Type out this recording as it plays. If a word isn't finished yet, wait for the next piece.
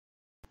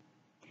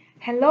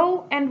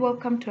Hello and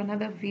welcome to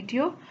another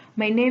video.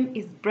 My name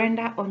is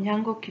Brenda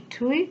Onyango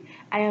Kitui.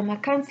 I am a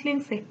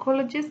counseling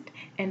psychologist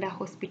and a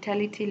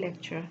hospitality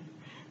lecturer.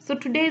 So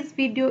today's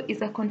video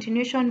is a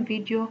continuation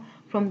video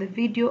from the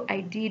video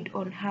I did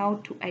on how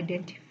to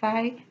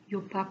identify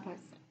your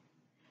purpose.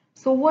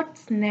 So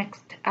what's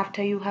next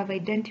after you have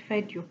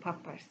identified your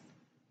purpose?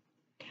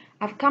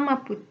 I've come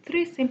up with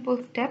 3 simple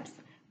steps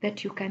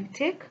that you can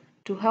take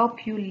to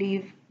help you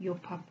live your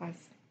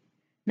purpose.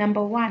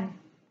 Number 1.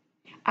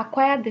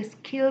 Acquire the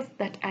skills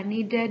that are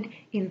needed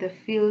in the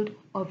field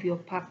of your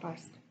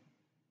purpose.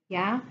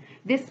 Yeah,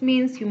 this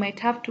means you might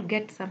have to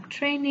get some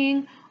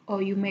training,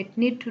 or you might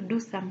need to do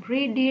some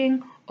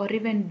reading, or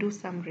even do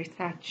some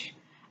research.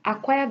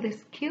 Acquire the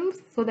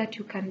skills so that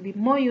you can be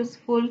more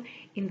useful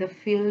in the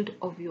field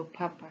of your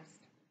purpose.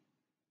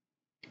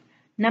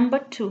 Number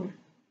 2,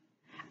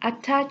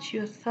 attach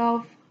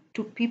yourself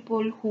to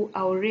people who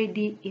are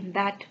already in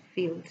that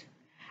field.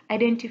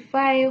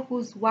 Identify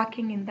who's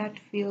working in that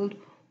field,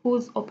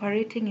 who's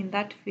operating in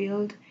that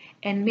field,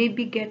 and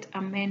maybe get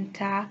a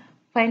mentor,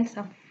 find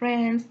some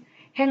friends,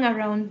 hang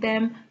around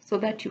them so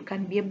that you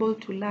can be able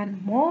to learn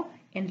more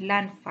and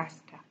learn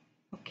faster.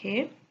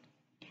 Okay?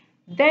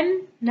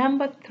 Then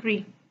number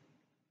 3,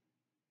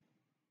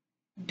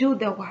 do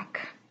the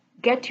work.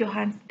 Get your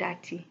hands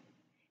dirty.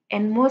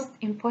 And most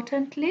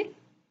importantly,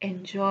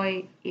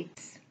 enjoy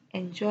it.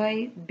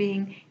 Enjoy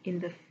being in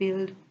the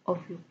field of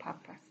your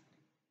purpose.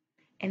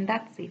 And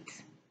that's it.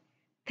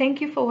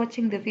 Thank you for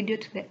watching the video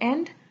to the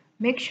end.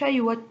 Make sure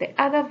you watch the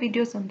other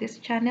videos on this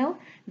channel.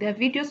 There are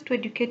videos to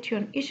educate you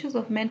on issues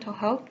of mental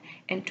health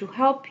and to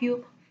help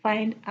you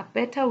find a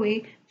better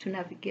way to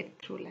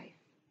navigate through life.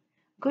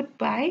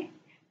 Goodbye.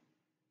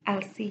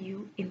 I'll see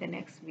you in the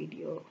next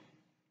video.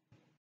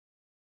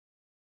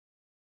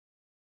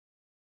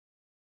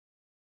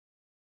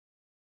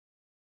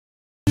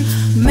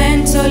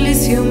 Mental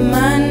is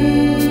human.